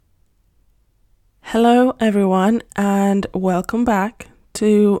Hello everyone and welcome back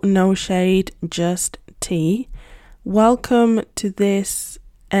to No Shade, Just Tea. Welcome to this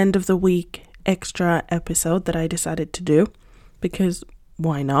end of the week extra episode that I decided to do because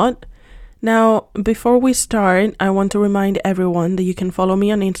why not? Now, before we start, I want to remind everyone that you can follow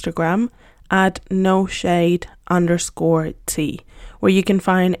me on Instagram at noshade_tea, where you can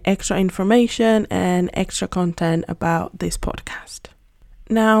find extra information and extra content about this podcast.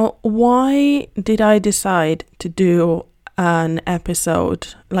 Now, why did I decide to do an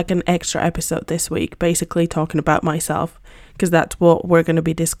episode, like an extra episode this week, basically talking about myself, because that's what we're going to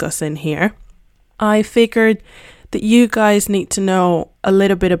be discussing here. I figured that you guys need to know a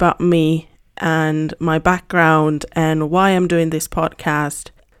little bit about me and my background and why I'm doing this podcast.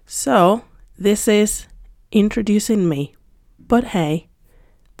 So, this is introducing me. But hey,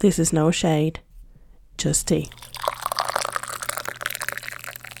 this is no shade, just tea.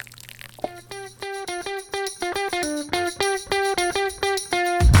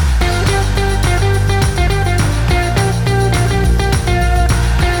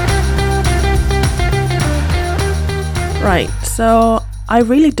 Right, so I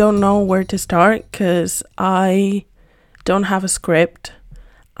really don't know where to start because I don't have a script.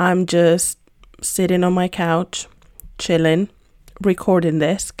 I'm just sitting on my couch, chilling, recording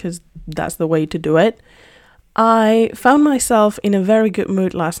this because that's the way to do it. I found myself in a very good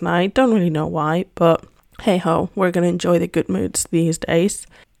mood last night. Don't really know why, but hey ho, we're going to enjoy the good moods these days.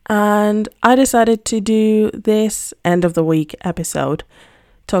 And I decided to do this end of the week episode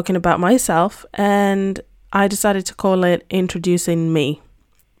talking about myself, and I decided to call it Introducing Me.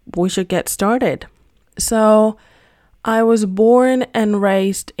 We should get started. So, I was born and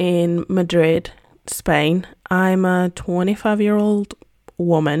raised in Madrid, Spain. I'm a 25-year-old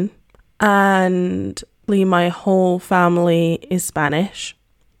woman, and my whole family is Spanish.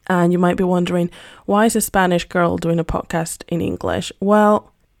 And you might be wondering, why is a Spanish girl doing a podcast in English?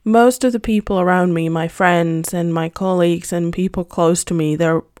 Well, most of the people around me, my friends and my colleagues and people close to me,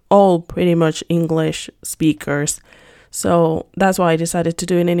 they're all pretty much English speakers. So that's why I decided to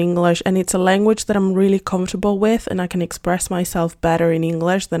do it in English. And it's a language that I'm really comfortable with, and I can express myself better in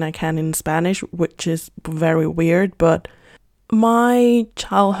English than I can in Spanish, which is very weird. But my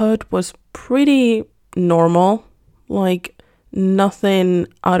childhood was pretty normal, like nothing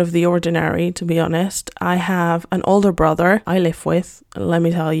out of the ordinary, to be honest. I have an older brother I live with. Let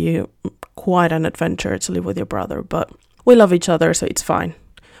me tell you, quite an adventure to live with your brother, but we love each other, so it's fine.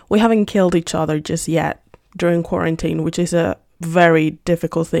 We haven't killed each other just yet during quarantine, which is a very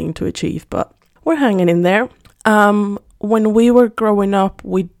difficult thing to achieve, but we're hanging in there. When we were growing up,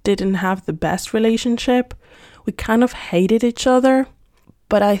 we didn't have the best relationship. We kind of hated each other,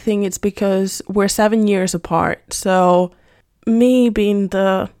 but I think it's because we're 7 years apart. So me being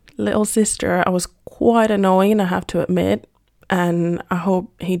the little sister, I was quite annoying, I have to admit. And I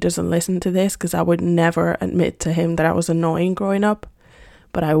hope he doesn't listen to this because I would never admit to him that I was annoying growing up.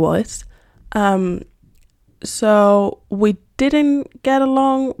 But I was. So we didn't get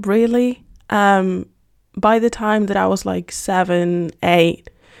along really. By the time that I was like 7, 8,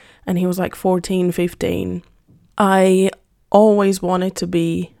 and he was like 14, 15, I always wanted to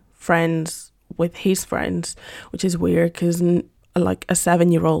be friends with his friends, which is weird because like a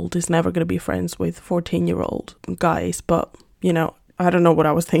 7-year-old is never going to be friends with 14-year-old guys. But, you know, I don't know what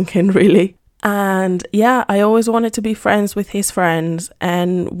I was thinking really. And yeah, I always wanted to be friends with his friends,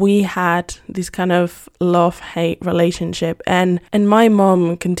 and we had this kind of love-hate relationship. And my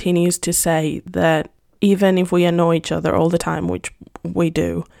mom continues to say that even if we annoy each other all the time, which we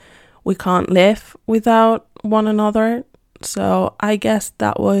do, we can't live without one another. So I guess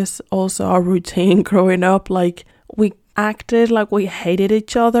that was also our routine growing up. Like, we acted like we hated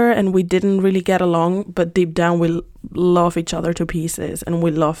each other and we didn't really get along, but deep down we love each other to pieces and we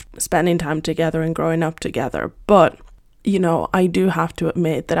loved spending time together and growing up together. But, you know, I do have to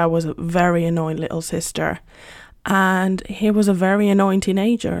admit that I was a very annoying little sister and he was a very annoying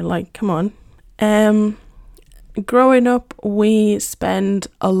teenager. Like, come on. Growing up, we spent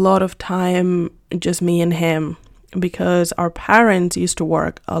a lot of time just me and him because our parents used to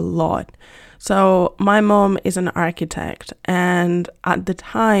work a lot. So my mom is an architect, and at the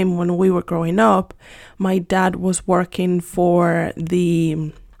time when we were growing up, my dad was working for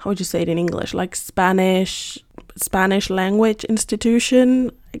the, how would you say it in English, like Spanish language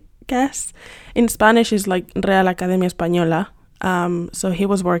institution, I guess. In Spanish is like Real Academia Española. So he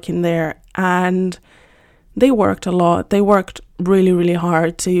was working there, and they worked a lot. They worked really, really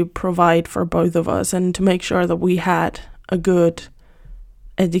hard to provide for both of us and to make sure that we had a good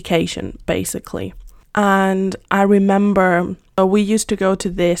education, basically. And I remember we used to go to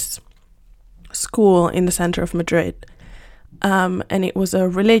this school in the center of Madrid. And it was a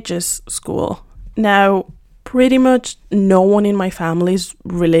religious school. Now, pretty much no one in my family is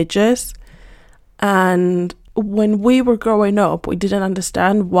religious. And when we were growing up, we didn't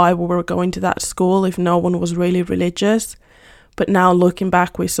understand why we were going to that school if no one was really religious. But now looking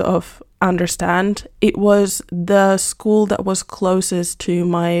back, we sort of understand. It was the school that was closest to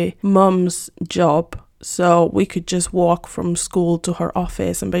my mum's job. So we could just walk from school to her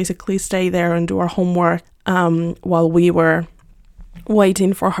office and basically stay there and do our homework while we were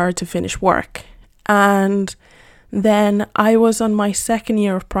waiting for her to finish work. And then I was on my second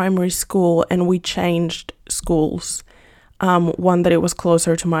year of primary school and we changed schools, one that it was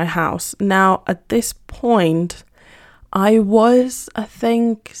closer to my house. Now, at this point, I was, I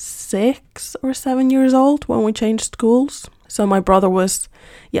think, 6 or 7 years old when we changed schools. So my brother was,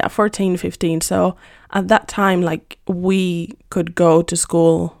 14, 15. So at that time, like, we could go to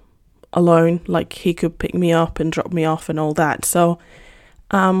school alone. Like, he could pick me up and drop me off and all that. So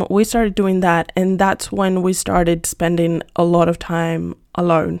we started doing that, and that's when we started spending a lot of time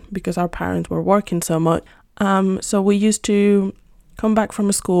alone because our parents were working so much. So we used to come back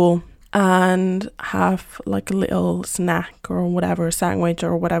from school and have like a little snack or whatever, sandwich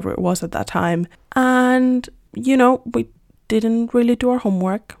or whatever it was at that time. And, we didn't really do our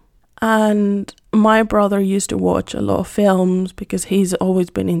homework. And my brother used to watch a lot of films because he's always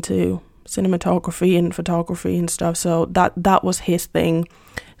been into cinematography and photography and stuff. So that was his thing.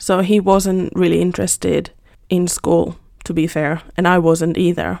 So he wasn't really interested in school, to be fair. And I wasn't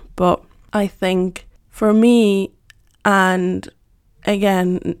either. But I think for me, and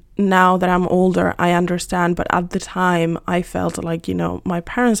again, now that I'm older, I understand. But at the time, I felt like, my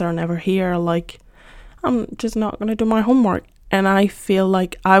parents are never here. Like, I'm just not going to do my homework. And I feel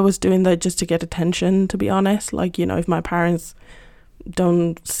like I was doing that just to get attention, to be honest. Like, if my parents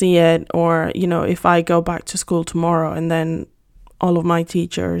don't see it, or, if I go back to school tomorrow and then all of my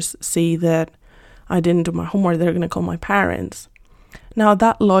teachers see that I didn't do my homework, they're going to call my parents. Now,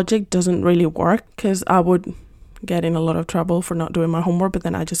 that logic doesn't really work because I would get in a lot of trouble for not doing my homework, but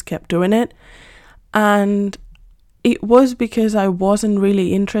then I just kept doing it. And it was because I wasn't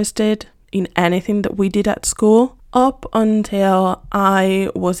really interested in anything that we did at school up until I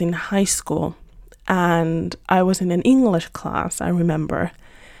was in high school. And I was in an English class, I remember.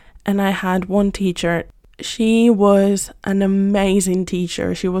 And I had one teacher. She was an amazing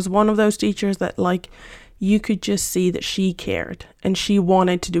teacher. She was one of those teachers that, like, you could just see that she cared and she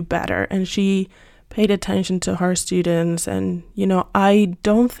wanted to do better. And she paid attention to her students. And, I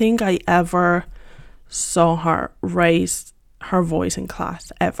don't think I ever saw her raise her voice in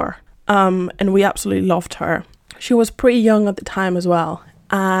class, ever. And we absolutely loved her. She was pretty young at the time as well.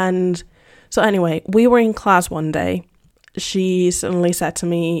 And so anyway, we were in class one day. She suddenly said to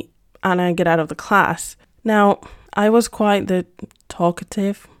me, "Anna, get out of the class." Now, I was quite the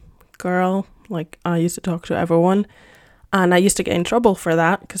talkative girl. Like, I used to talk to everyone. And I used to get in trouble for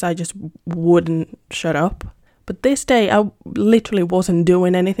that because I just wouldn't shut up. But this day, I literally wasn't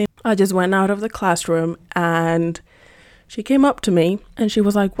doing anything. I just went out of the classroom and she came up to me and she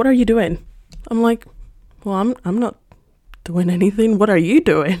was like, "What are you doing?" I'm like, "Well, I'm not doing anything. What are you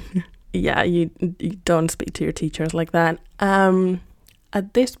doing?" Yeah, you don't speak to your teachers like that.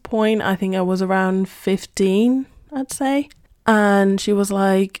 At this point, I think I was around 15, I'd say. And she was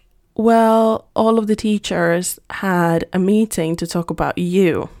like, "Well, all of the teachers had a meeting to talk about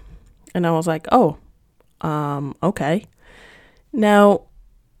you." And I was like, "Oh, okay." Now,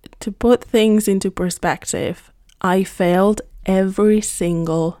 to put things into perspective, I failed every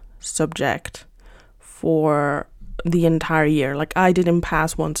single subject for the entire year. Like, I didn't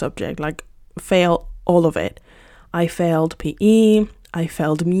pass one subject, like, fail all of it. I failed PE, I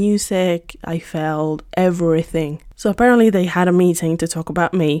failed music, I failed everything. So apparently they had a meeting to talk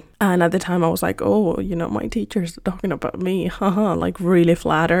about me. And at the time I was like, "Oh, my teacher's talking about me." Haha, like, really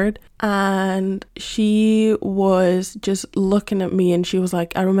flattered. And she was just looking at me and she was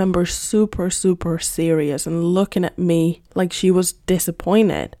like, I remember super, super serious and looking at me like she was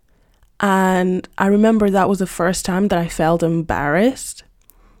disappointed. And I remember that was the first time that I felt embarrassed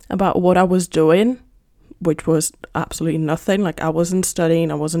about what I was doing, which was absolutely nothing. Like, I wasn't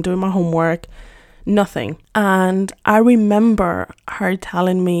studying, I wasn't doing my homework, nothing. And I remember her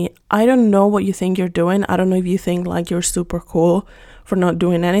telling me, "I don't know what you think you're doing. I don't know if you think like you're super cool for not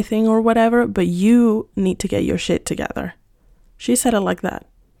doing anything or whatever, but you need to get your shit together." She said it like that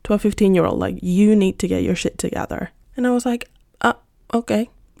to a 15-year-old, like, "You need to get your shit together." And I was like, okay,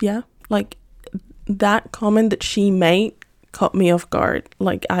 yeah. Like, that comment that she made caught me off guard.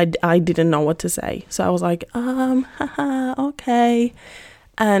 Like, I didn't know what to say. So I was like, haha, okay.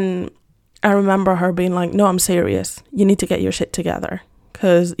 And I remember her being like, no, I'm serious. You need to get your shit together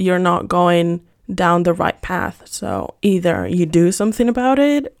because you're not going down the right path. So either you do something about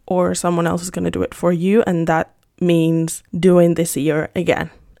it or someone else is going to do it for you. And that means doing this year again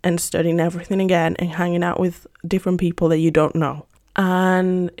and studying everything again and hanging out with different people that you don't know.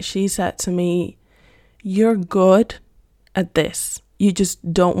 And she said to me, you're good at this. You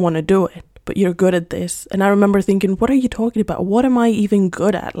just don't want to do it, but you're good at this. And I remember thinking, what are you talking about? What am I even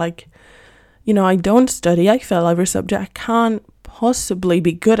good at? Like, you know, I don't study. I fail every subject. I can't possibly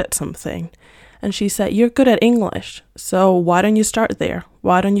be good at something. And she said, you're good at English. So why don't you start there?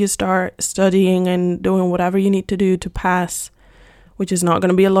 Why don't you start studying and doing whatever you need to do to pass, which is not going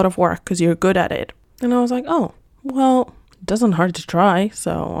to be a lot of work because you're good at it. And I was like, oh, well, it doesn't hurt to try.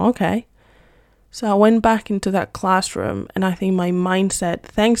 So, okay. So I went back into that classroom and I think my mindset,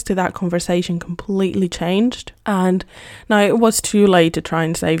 thanks to that conversation, completely changed. And now it was too late to try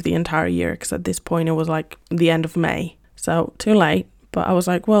and save the entire year because at this point it was like the end of May. So too late. But I was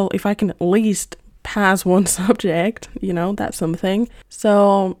like, well, if I can at least pass one subject, you know, that's something.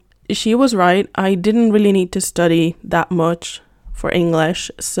 So she was right. I didn't really need to study that much for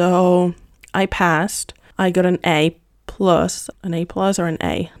English. So I passed. I got an A plus or an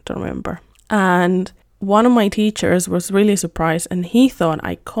A, don't remember. And one of my teachers was really surprised and he thought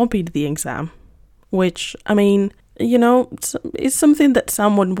I copied the exam, which, I mean, you know, it's something that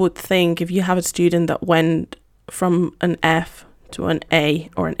someone would think if you have a student that went from an F to an A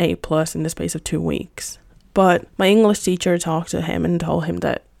or an A plus in the space of 2 weeks. But my English teacher talked to him and told him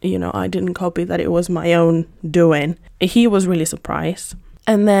that, you know, I didn't copy, that it was my own doing. He was really surprised.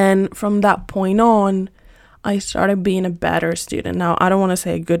 And then from that point on, I started being a better student. Now, I don't want to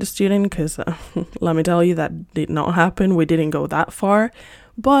say a good student because let me tell you, that did not happen. We didn't go that far.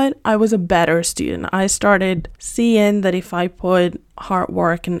 But I was a better student. I started seeing that if I put hard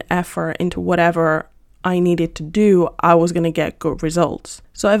work and effort into whatever I needed to do, I was going to get good results.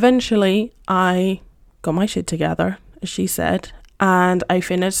 So eventually I got my shit together, as she said, and I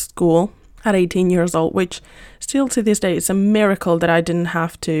finished school at 18 years old, which still to this day, it's a miracle that I didn't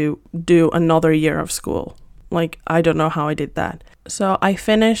have to do another year of school. Like, I don't know how I did that. So I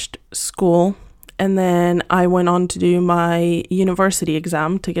finished school and then I went on to do my university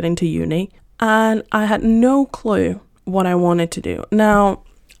exam to get into uni. And I had no clue what I wanted to do. Now,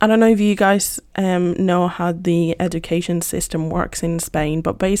 I don't know if you guys know how the education system works in Spain,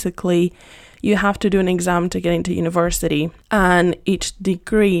 but basically you have to do an exam to get into university and each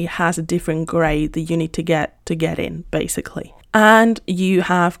degree has a different grade that you need to get in, basically. And you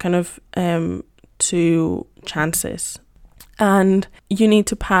have kind of 2 chances and you need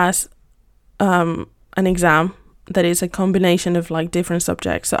to pass an exam that is a combination of like different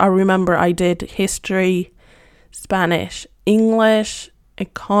subjects. So I remember I did history, Spanish, English,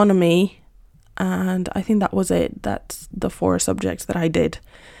 economy, and I think that was it. That's the 4 subjects that I did.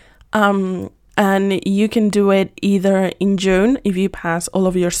 And you can do it either in June if you pass all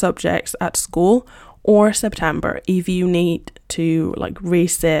of your subjects at school, or September if you need to like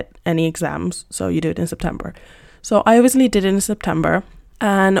reset any exams. So you do it in September. So I obviously did it in September.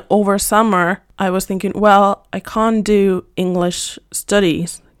 And over summer, I was thinking, well, I can't do English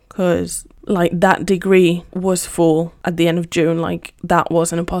studies because like that degree was full at the end of June. Like that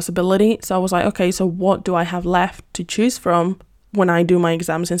wasn't a possibility. So I was like, okay, so what do I have left to choose from when I do my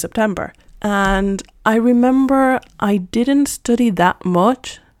exams in September? And I remember I didn't study that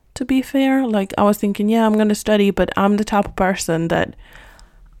much, to be fair. Like I was thinking, yeah, I'm going to study, but I'm the type of person that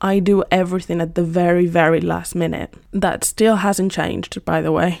I do everything at the very, very last minute. That still hasn't changed, by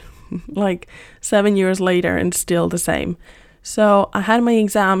the way. Like 7 years later and still the same. So I had my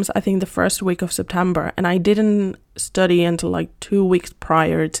exams, I think the first week of September, and I didn't study until like 2 weeks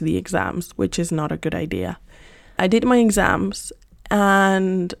prior to the exams, which is not a good idea. I did my exams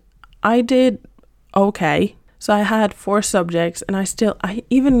and I did okay. So I had 4 subjects and I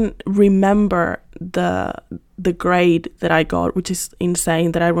even remember the grade that I got, which is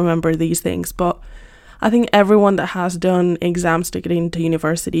insane that I remember these things. But I think everyone that has done exams to get into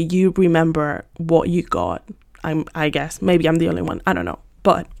university, you remember what you got. I guess maybe I'm the only one. I don't know.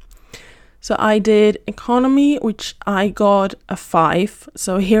 But so I did economy, which I got a 5.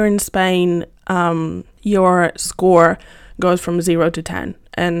 So here in Spain, your score goes from 0 to 10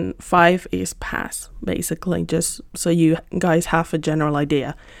 and 5 is pass, basically, just so you guys have a general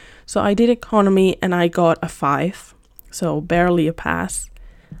idea. So I did economy and I got a 5, so barely a pass.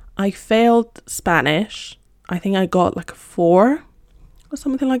 I failed Spanish. I think I got like a 4 or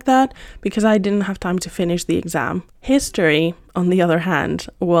something like that because I didn't have time to finish the exam. History, on the other hand,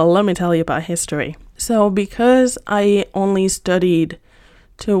 well, let me tell you about history. So because I only studied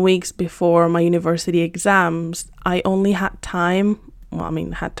 2 weeks before my university exams, I only had time.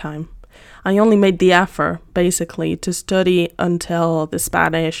 I only made the effort, basically, to study until the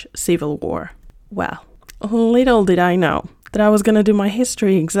Spanish Civil War. Well, little did I know that I was going to do my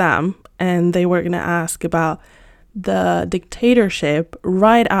history exam and they were going to ask about the dictatorship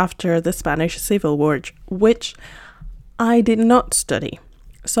right after the Spanish Civil War, which I did not study.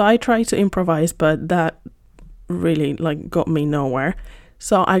 So I tried to improvise, but that really got me nowhere.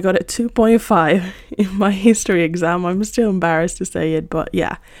 So I got a 2.5 in my history exam. I'm still embarrassed to say it, but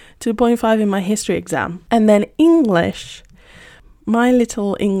yeah, 2.5 in my history exam. And then English, my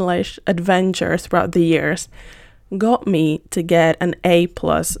little English adventure throughout the years got me to get an A+.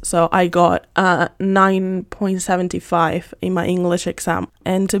 So I got a 9.75 in my English exam.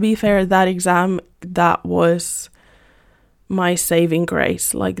 And to be fair, that exam, that was my saving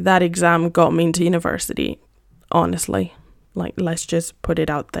grace. That exam got me into university, honestly. Let's just put it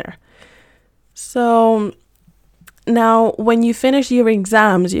out there. So now when you finish your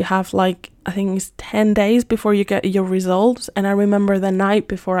exams, you have I think it's 10 days before you get your results. And I remember the night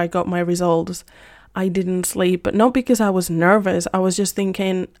before I got my results, I didn't sleep, but not because I was nervous. I was just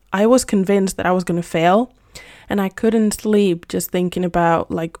thinking, I was convinced that I was going to fail. And I couldn't sleep just thinking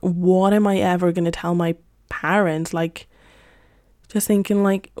about what am I ever going to tell my parents? Just thinking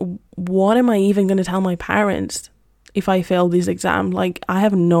what am I even going to tell my parents if I fail this exam? I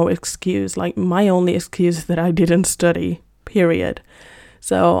have no excuse. My only excuse is that I didn't study, period.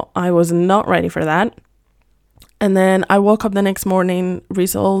 So I was not ready for that. And then I woke up the next morning,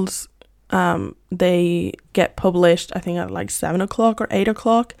 results, they get published, I think at 7 o'clock or 8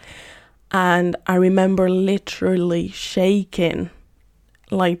 o'clock. And I remember literally shaking,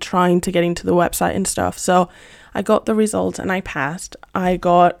 trying to get into the website and stuff. So I got the results and I passed. I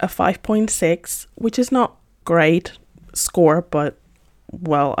got a 5.6, which is not great score, but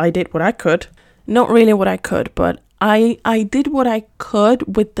well, I did what I could. Not really what I could, but I did what I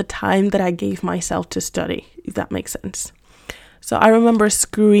could with the time that I gave myself to study, if that makes sense. So I remember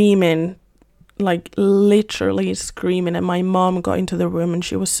screaming, literally screaming, and my mom got into the room and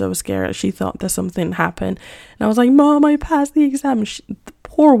she was so scared. She thought that something happened. And I was like, Mom, I passed the exam. The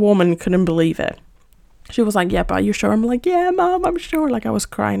poor woman couldn't believe it. She was like, yeah, but are you sure? I'm like, yeah, Mom, I'm sure. I was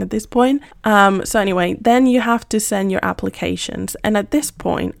crying at this point. So anyway, then you have to send your applications. And at this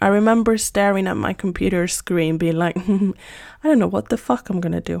point, I remember staring at my computer screen being like, I don't know what the fuck I'm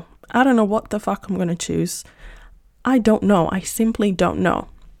going to do. I don't know what the fuck I'm going to choose. I don't know. I simply don't know.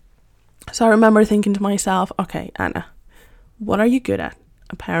 So I remember thinking to myself, okay, Anna, what are you good at?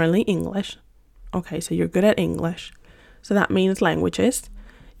 Apparently English. Okay, so you're good at English. So that means languages.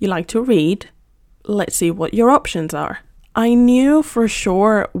 You like to read. Let's see what your options are. I knew for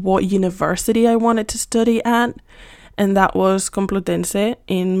sure what university I wanted to study at, and that was Complutense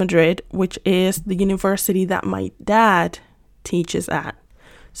in Madrid, which is the university that my dad teaches at.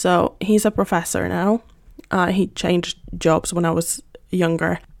 So he's a professor now. He changed jobs when I was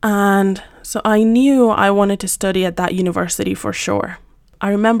younger. And so I knew I wanted to study at that university for sure. I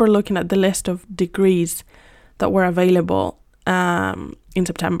remember looking at the list of degrees that were available in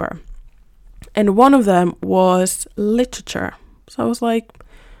September. And one of them was literature. So I was like,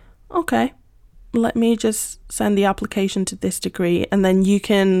 okay, let me just send the application to this degree. And then you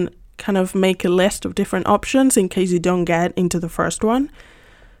can kind of make a list of different options in case you don't get into the first one.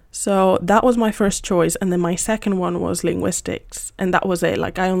 So that was my first choice. And then my second one was linguistics. And that was it.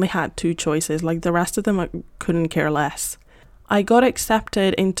 I only had 2 choices. The rest of them, I couldn't care less. I got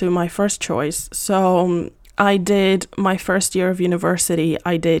accepted into my first choice. So I did my first year of university,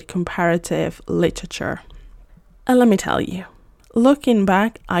 I did comparative literature. And let me tell you, looking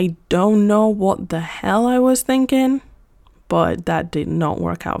back, I don't know what the hell I was thinking, but that did not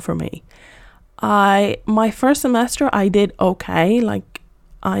work out for me. My first semester, I did okay.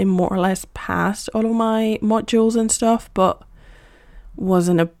 I more or less passed all of my modules and stuff, but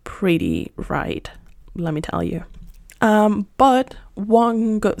wasn't a pretty ride, let me tell you. But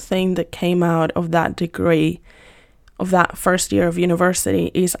one good thing that came out of that degree, of that first year of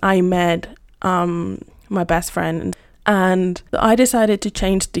university, is I met my best friend, and I decided to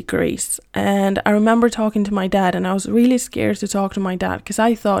change degrees. And I remember talking to my dad, and I was really scared to talk to my dad because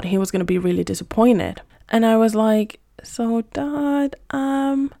I thought he was going to be really disappointed. And I was like, so Dad,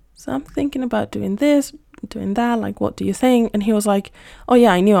 so I'm thinking about doing this, doing that, what do you think? And he was like, oh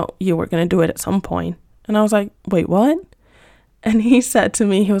yeah, I knew you were going to do it at some point. And I was like, wait, what? And he said to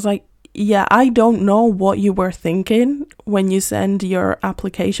me, he was like, yeah, I don't know what you were thinking when you send your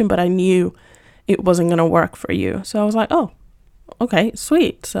application, but I knew it wasn't going to work for you. So I was like, oh, okay,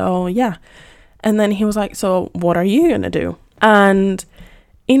 sweet. So yeah. And then he was like, so what are you going to do? And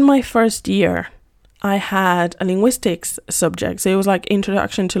In my first year, I had a linguistics subject. So it was like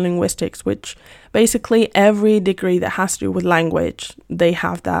Introduction to Linguistics, which basically every degree that has to do with language, they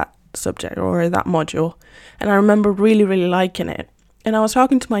have that subject or that module. And I remember really, really liking it. And I was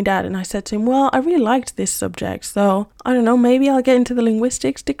talking to my dad and I said to him, well, I really liked this subject. So I don't know, maybe I'll get into the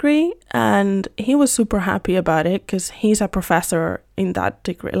linguistics degree. And he was super happy about it because he's a professor in that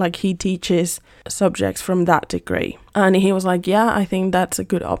degree. Like he teaches subjects from that degree. And he was like, yeah, I think that's a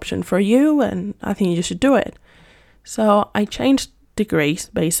good option for you. And I think you should do it. So I changed degrees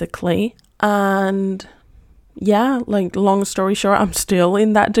basically. And yeah, like long story short, I'm still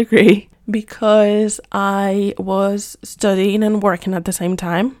in that degree. Because I was studying and working at the same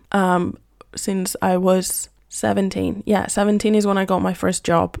time since I was 17. Yeah, 17 is when I got my first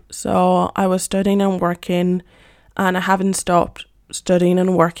job. So I was studying and working, and I haven't stopped studying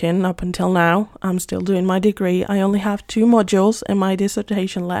and working up until now. I'm still doing my degree. I only have 2 modules and my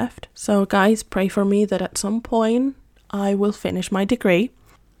dissertation left. So guys, pray for me that at some point I will finish my degree.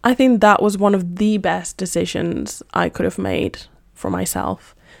 I think that was one of the best decisions I could have made for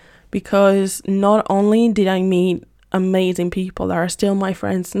myself. Because not only did I meet amazing people that are still my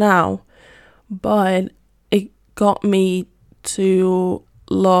friends now, but it got me to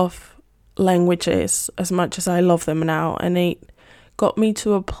love languages as much as I love them now. And it got me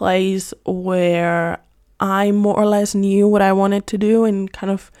to a place where I more or less knew what I wanted to do in kind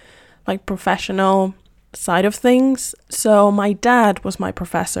of like professional side of things. So my dad was my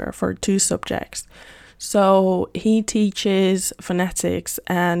professor for 2 subjects. So he teaches phonetics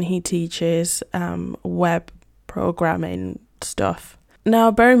and he teaches web programming stuff.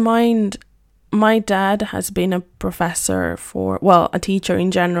 Now, bear in mind, my dad has been a professor a teacher in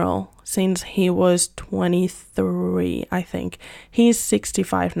general since he was 23, I think. He's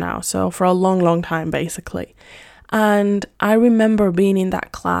 65 now, so for a long, long time, basically. And I remember being in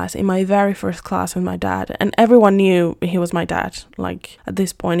that class, in my very first class with my dad, and everyone knew he was my dad. Like, at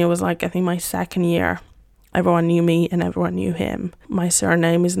this point, it was like, I think my second year. Everyone knew me and everyone knew him. My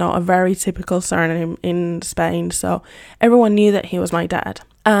surname is not a very typical surname in Spain, so everyone knew that he was my dad.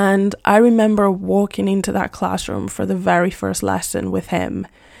 And I remember walking into that classroom for the very first lesson with him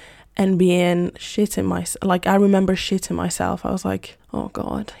and being shitting myself. Like, I remember shitting myself. I was like, oh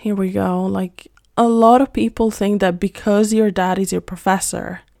God, here we go. Like, a lot of people think that because your dad is your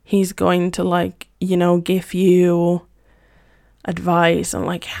professor, he's going to give you advice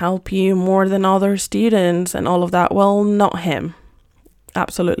and help you more than other students and all of that. Well, not him.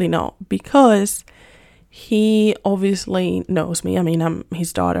 Absolutely not. Because he obviously knows me. I mean, I'm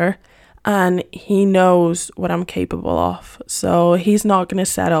his daughter and he knows what I'm capable of. So he's not going to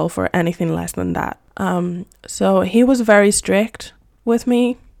settle for anything less than that. So he was very strict with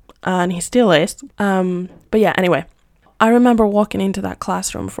me and he still is. But yeah, anyway, I remember walking into that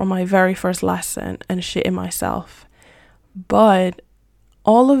classroom for my very first lesson and shitting myself. But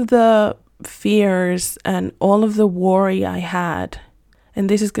all of the fears and all of the worry I had, and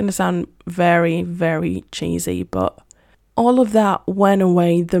this is going to sound very, very cheesy, but all of that went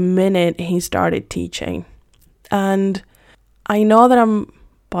away the minute he started teaching. And I know that I'm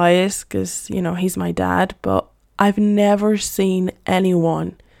biased because, he's my dad, but I've never seen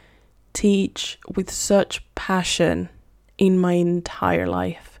anyone teach with such passion in my entire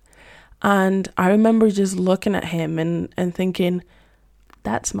life. And I remember just looking at him and thinking,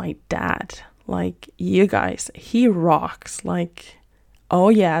 that's my dad. Like, you guys, he rocks. Like, oh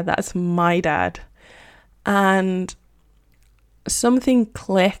yeah, that's my dad. And something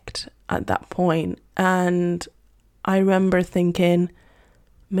clicked at that point. And I remember thinking,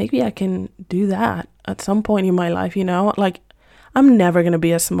 maybe I can do that at some point in my life, Like, I'm never going to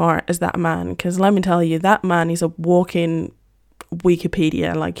be as smart as that man. Because let me tell you, that man is a walking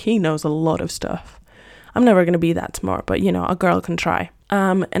Wikipedia. Like, he knows a lot of stuff. I'm never going to be that smart, but a girl can try.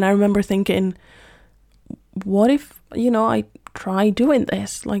 And I remember thinking, what if I try doing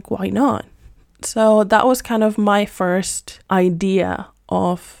this? Like, why not? So that was kind of my first idea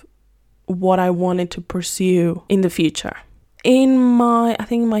of what I wanted to pursue in the future. In my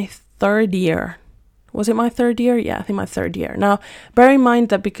 3rd year. Was it my 3rd year? Yeah, I think my 3rd year. Now, bear in mind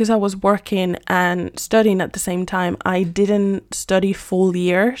that because I was working and studying at the same time, I didn't study full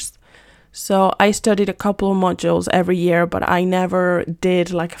years. So I studied a couple of modules every year, but I never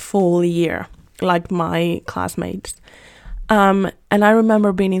did a full year like my classmates. And I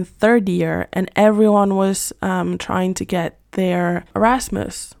remember being in 3rd year and everyone was trying to get their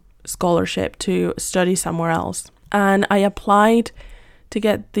Erasmus scholarship to study somewhere else. And I applied to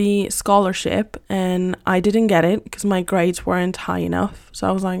get the scholarship and I didn't get it because my grades weren't high enough. So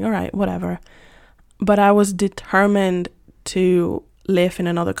I was like, all right, whatever. But I was determined to live in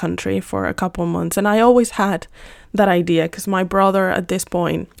another country for a couple of months. And I always had that idea because my brother at this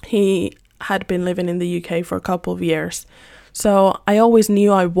point, he had been living in the UK for a couple of years. So I always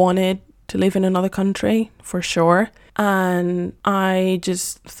knew I wanted to live in another country for sure. And I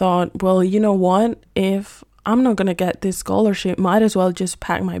just thought, well, you know what? If I'm not going to get this scholarship, might as well just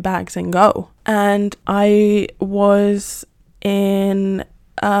pack my bags and go. And I was in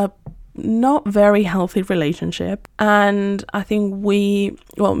a not very healthy relationship. And I think me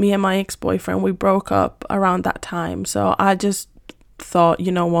and my ex-boyfriend, we broke up around that time. So I just thought,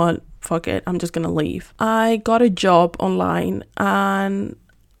 you know what? Fuck it. I'm just going to leave. I got a job online and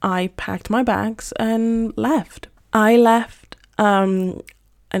I packed my bags and left. I left, and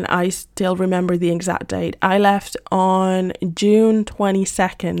I still remember the exact date. I left on June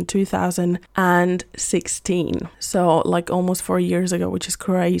 22nd, 2016. So like almost 4 years ago, which is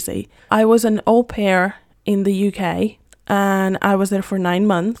crazy. I was an au pair in the UK and I was there for 9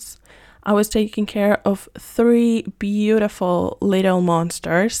 months. I was taking care of 3 beautiful little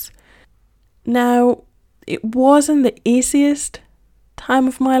monsters. Now, it wasn't the easiest time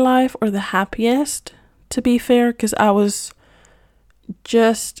of my life or the happiest, to be fair, because I was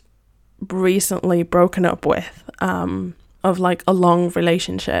just recently broken up with of like a long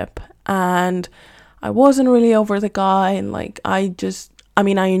relationship, and I wasn't really over the guy, and like I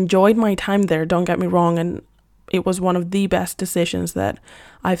enjoyed my time there, don't get me wrong, and it was one of the best decisions that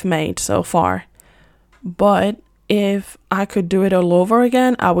I've made so far. But if I could do it all over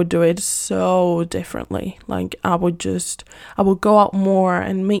again, I would do it so differently. Like I would go out more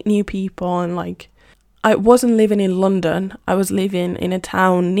and meet new people, and like I wasn't living in London. I was living in a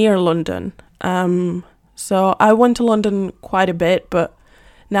town near London. So I went to London quite a bit, but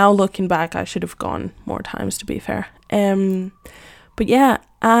now looking back, I should have gone more times, to be fair. But yeah,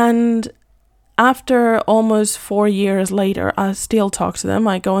 and after almost 4 years later, I still talk to them.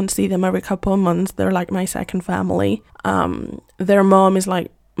 I go and see them every couple of months. They're like my second family. Their mom is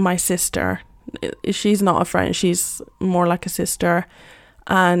like my sister. She's not a friend. She's more like a sister.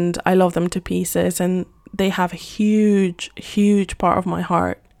 And I love them to pieces. And they have a huge, huge part of my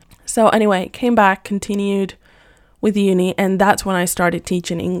heart. So anyway, came back, continued with uni, and that's when I started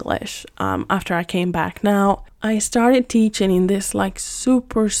teaching English after I came back. Now, I started teaching in this like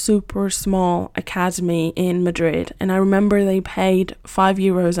super, super small academy in Madrid, and I remember they paid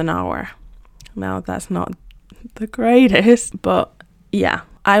 €5 an hour. Now, that's not the greatest, but yeah,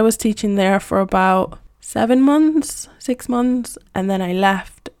 I was teaching there for about 6 months, and then I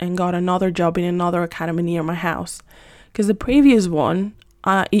left and got another job in another academy near my house, because the previous one,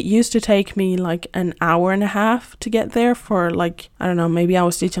 it used to take me like an hour and a half to get there for like, I don't know, maybe I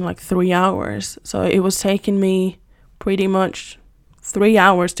was teaching like 3 hours. So it was taking me pretty much 3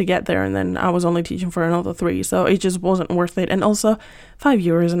 hours to get there, and then I was only teaching for another 3. So it just wasn't worth it. And also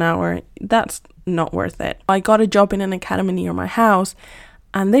 €5 an hour, that's not worth it. I got a job in an academy near my house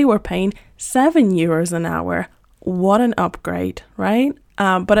and they were paying €7 an hour. What an upgrade, right?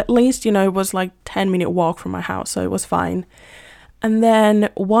 But at least, you know, it was like 10-minute walk from my house, so it was fine. And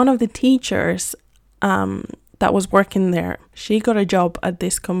then one of the teachers that was working there, she got a job at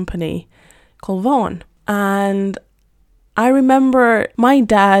this company called Vaughan. And I remember my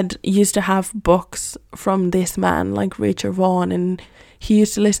dad used to have books from this man, like Richard Vaughan, and he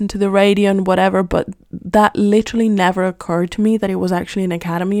used to listen to the radio and whatever, but that literally never occurred to me that it was actually an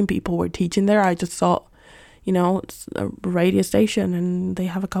academy and people were teaching there. I just thought, you know, it's a radio station and they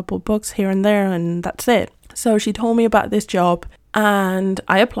have a couple of books here and there and that's it. So she told me about this job. And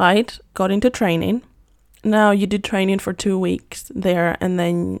I applied, got into training. Now you do training for 2 weeks there, and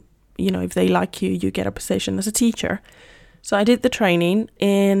then, you know, if they like you, you get a position as a teacher. So I did the training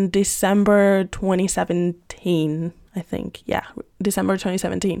in December 2017, I think. Yeah, December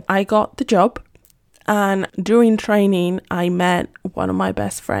 2017. I got the job, and during training, I met one of my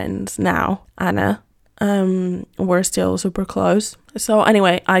best friends now, Anna. We're still super close. So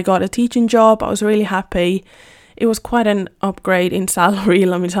anyway, I got a teaching job. I was really happy. It was quite an upgrade in salary,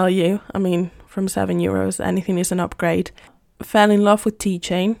 let me tell you. I mean, from €7, anything is an upgrade. Fell in love with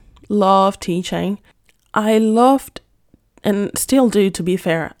teaching. Love teaching. I loved, and still do to be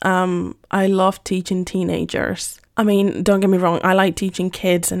fair, I love teaching teenagers. I mean, don't get me wrong, I like teaching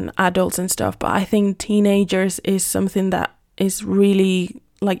kids and adults and stuff, but I think teenagers is something that is really,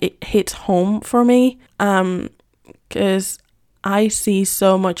 like, it hits home for me. Because I see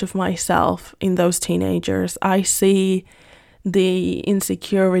so much of myself in those teenagers. I see the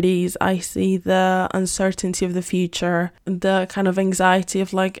insecurities, I see the uncertainty of the future, the kind of anxiety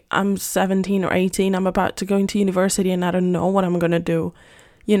of like, I'm 17 or 18, I'm about to go into university and I don't know what I'm going to do.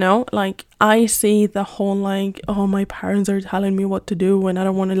 You know, like I see the whole like, oh, my parents are telling me what to do and I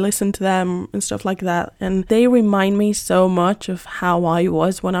don't want to listen to them and stuff like that. And they remind me so much of how I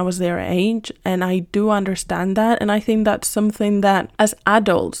was when I was their age. And I do understand that. And I think that's something that as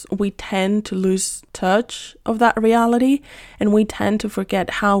adults, we tend to lose touch of that reality. And we tend to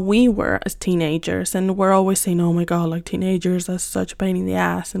forget how we were as teenagers. And we're always saying, oh my God, like teenagers, that's such a pain in the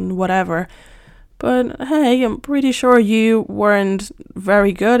ass and whatever. But hey, I'm pretty sure you weren't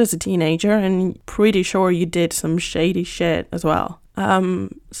very good as a teenager and pretty sure you did some shady shit as well.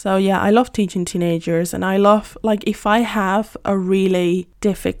 So yeah, I love teaching teenagers, and I love, like, if I have a really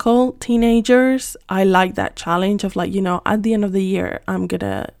difficult teenagers, I like that challenge of like, you know, at the end of the year, I'm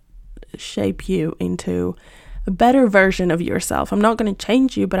gonna shape you into a better version of yourself. I'm not gonna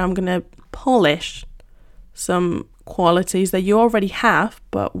change you, but I'm gonna polish some qualities that you already have,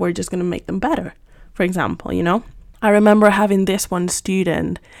 but we're just gonna make them better. For example, you know, I remember having this one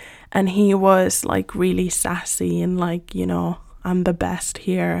student and he was like really sassy and like, you know, I'm the best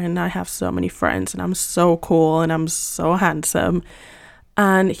here and I have so many friends and I'm so cool and I'm so handsome.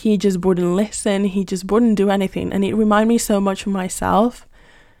 And he just wouldn't listen. He just wouldn't do anything. And it reminded me so much of myself.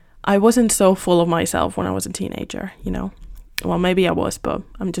 I wasn't so full of myself when I was a teenager, you know. Well, maybe I was, but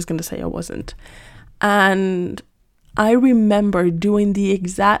I'm just going to say I wasn't. And I remember doing the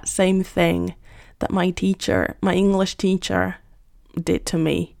exact same thing that my English teacher did to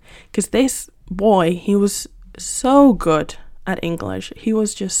me. Because this boy, he was so good at English. He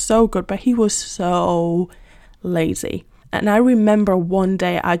was just so good, but he was so lazy. And I remember one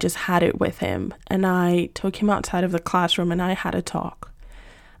day I just had it with him and I took him outside of the classroom and I had a talk.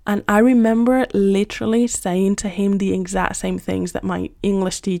 And I remember literally saying to him the exact same things that my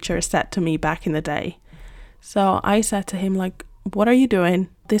English teacher said to me back in the day. So I said to him, like, what are you doing?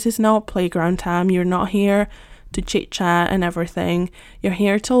 This is not playground time. You're not here to chit chat and everything. You're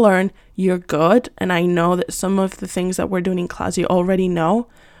here to learn. You're good. And I know that some of the things that we're doing in class you already know.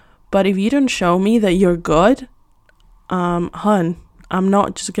 But if you don't show me that you're good, hun, I'm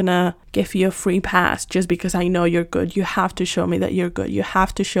not just gonna give you a free pass just because I know you're good. You have to show me that you're good. You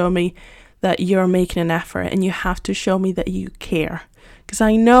have to show me that you're making an effort, and you have to show me that you care. Because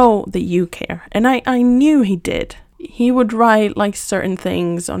I know that you care. And I knew he did. He would write like certain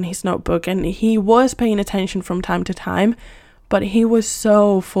things on his notebook and he was paying attention from time to time, but he was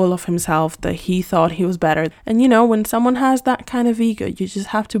so full of himself that he thought he was better. And you know, when someone has that kind of ego, you just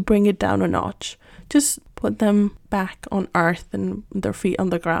have to bring it down a notch. Just put them back on earth and their feet on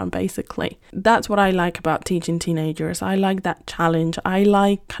the ground, basically. That's what I like about teaching teenagers. I like that challenge. I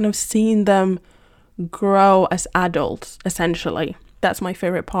like kind of seeing them grow as adults, essentially. That's my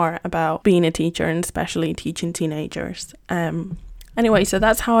favorite part about being a teacher, and especially teaching teenagers. Anyway, so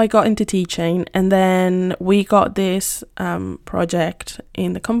that's how I got into teaching. And then we got this project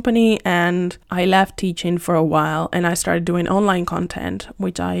in the company and I left teaching for a while and I started doing online content,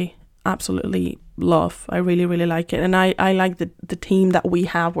 which I absolutely love. I really, really like it. And I like the team that we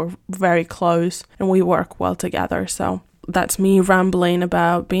have. We're very close and we work well together. So that's me rambling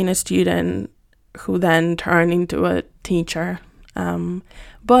about being a student who then turned into a teacher.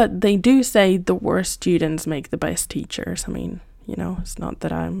 But they do say the worst students make the best teachers. I mean, you know, it's not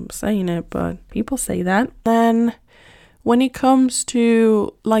that I'm saying it, but people say that. Then when it comes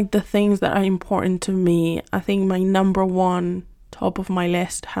to like the things that are important to me, I think my number one top of my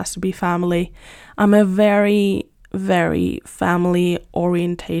list has to be family. I'm a very, very family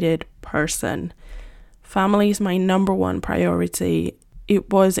orientated person. Family is my number one priority. It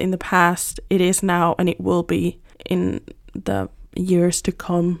was in the past, it is now, and it will be in the years to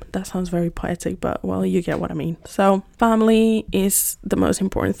come. That sounds very poetic, but well, you get what I mean. So family is the most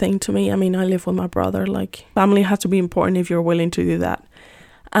important thing to me. I mean, I live with my brother. Like, family has to be important if you're willing to do that.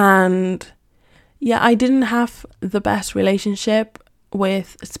 And yeah, I didn't have the best relationship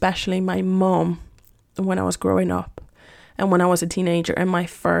with especially my mom when I was growing up and when I was a teenager and my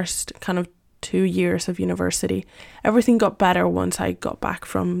first kind of 2 years of university. Everything got better once I got back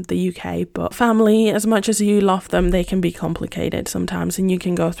from the UK, but family, as much as you love them, they can be complicated sometimes and you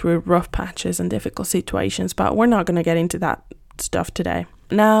can go through rough patches and difficult situations, but we're not going to get into that stuff today.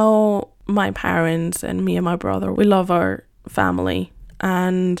 Now, my parents and me and my brother, we love our family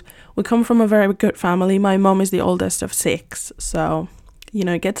and we come from a very good family. My mom is the oldest of 6, so you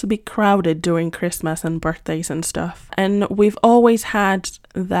know, it gets a bit crowded during Christmas and birthdays and stuff. And we've always had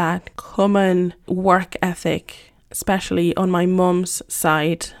that common work ethic, especially on my mum's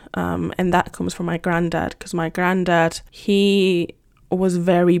side. And that comes from my granddad, because my granddad, he was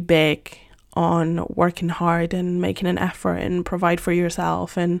very big on working hard and making an effort and provide for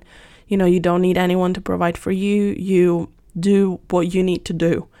yourself. And, you know, you don't need anyone to provide for you. You do what you need to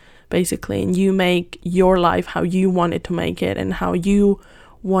do, basically, and you make your life how you want it to make it and how you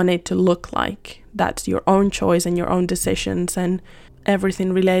want it to look like. That's your own choice and your own decisions, and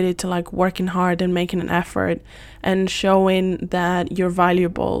everything related to like working hard and making an effort and showing that you're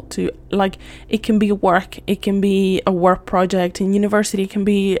valuable to, like, it can be work, it can be a work project in university, it can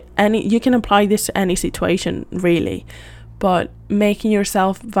be any, you can apply this to any situation really, but making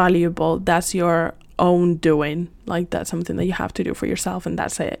yourself valuable, that's your own doing. Like, that's something that you have to do for yourself, and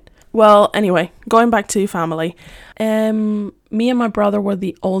that's it. Well, anyway, going back to family, me and my brother were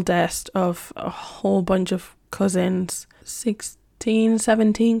the oldest of a whole bunch of cousins, 16,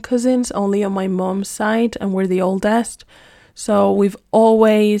 17 cousins, only on my mom's side, and we're the oldest. So we've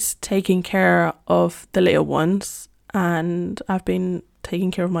always taken care of the little ones, and I've been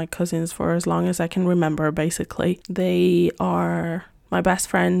taking care of my cousins for as long as I can remember, basically. They are my best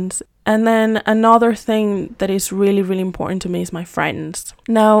friends. And then another thing that is really, really important to me is my friends.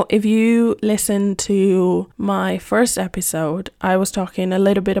 Now, if you listen to my first episode, I was talking a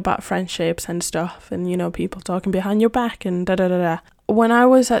little bit about friendships and stuff, and, you know, people talking behind your back and da-da-da-da. When I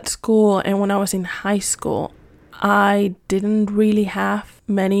was at school and when I was in high school, I didn't really have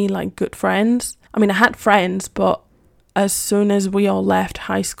many, like, good friends. I mean, I had friends, but as soon as we all left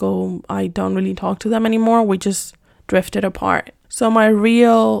high school, I don't really talk to them anymore. We just drifted apart. So my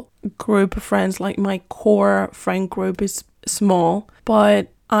real group of friends, like my core friend group, is small, but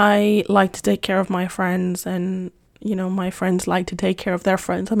I like to take care of my friends, and, you know, my friends like to take care of their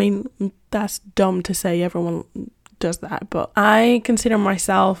friends. I mean, that's dumb to say, everyone does that, but I consider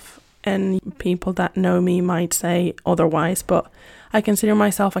myself, and people that know me might say otherwise, but I consider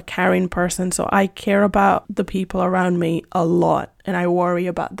myself a caring person. So I care about the people around me a lot, and I worry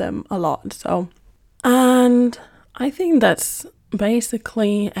about them a lot. So, and I think that's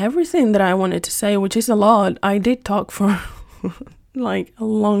basically everything that I wanted to say, which is a lot. I did talk for like a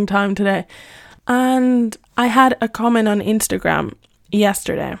long time today. And I had a comment on Instagram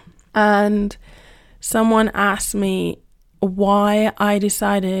yesterday, and someone asked me why I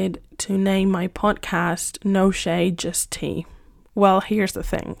decided to name my podcast No Shade, Just Tea. Well, here's the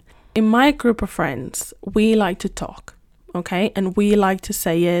thing. In my group of friends, we like to talk, okay? And we like to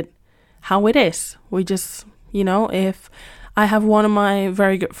say it how it is. We just, you know, if I have one of my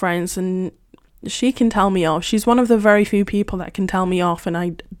very good friends and she can tell me off. She's one of the very few people that can tell me off and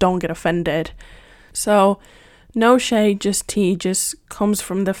I don't get offended. So No Shade, Just Tea just comes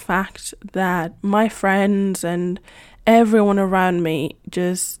from the fact that my friends and everyone around me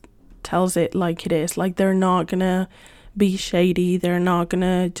just tells it like it is. Like, they're not gonna be shady. They're not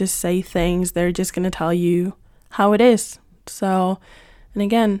gonna just say things. They're just gonna tell you how it is. So, and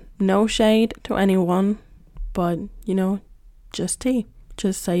again, no shade to anyone, but, you know, just tea.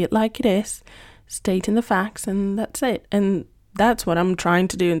 Just say it like it is, stating the facts, and that's it. And that's what I'm trying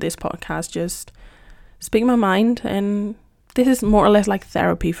to do in this podcast, just speak my mind. And this is more or less like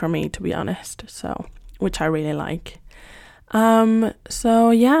therapy for me, to be honest, so, which I really like.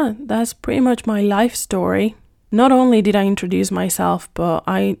 So yeah, that's pretty much my life story. Not only did I introduce myself, but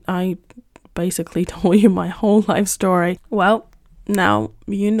I basically told you my whole life story. Well, now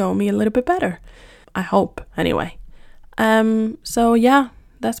you know me a little bit better, I hope, anyway. So yeah,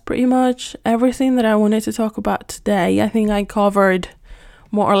 that's pretty much everything that I wanted to talk about today. I think I covered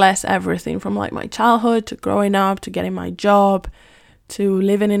more or less everything, from like my childhood to growing up to getting my job to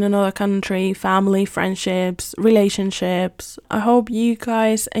living in another country, family, friendships, relationships. I hope you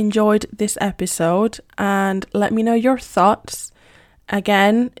guys enjoyed this episode, and let me know your thoughts.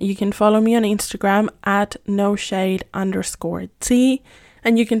 Again, you can follow me on Instagram at noshade_tea.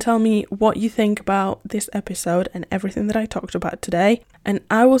 And you can tell me what you think about this episode and everything that I talked about today. And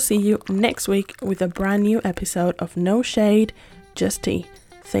I will see you next week with a brand new episode of No Shade, Just Tea.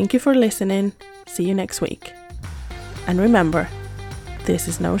 Thank you for listening. See you next week. And remember, this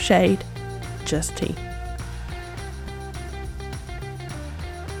is No Shade, Just Tea.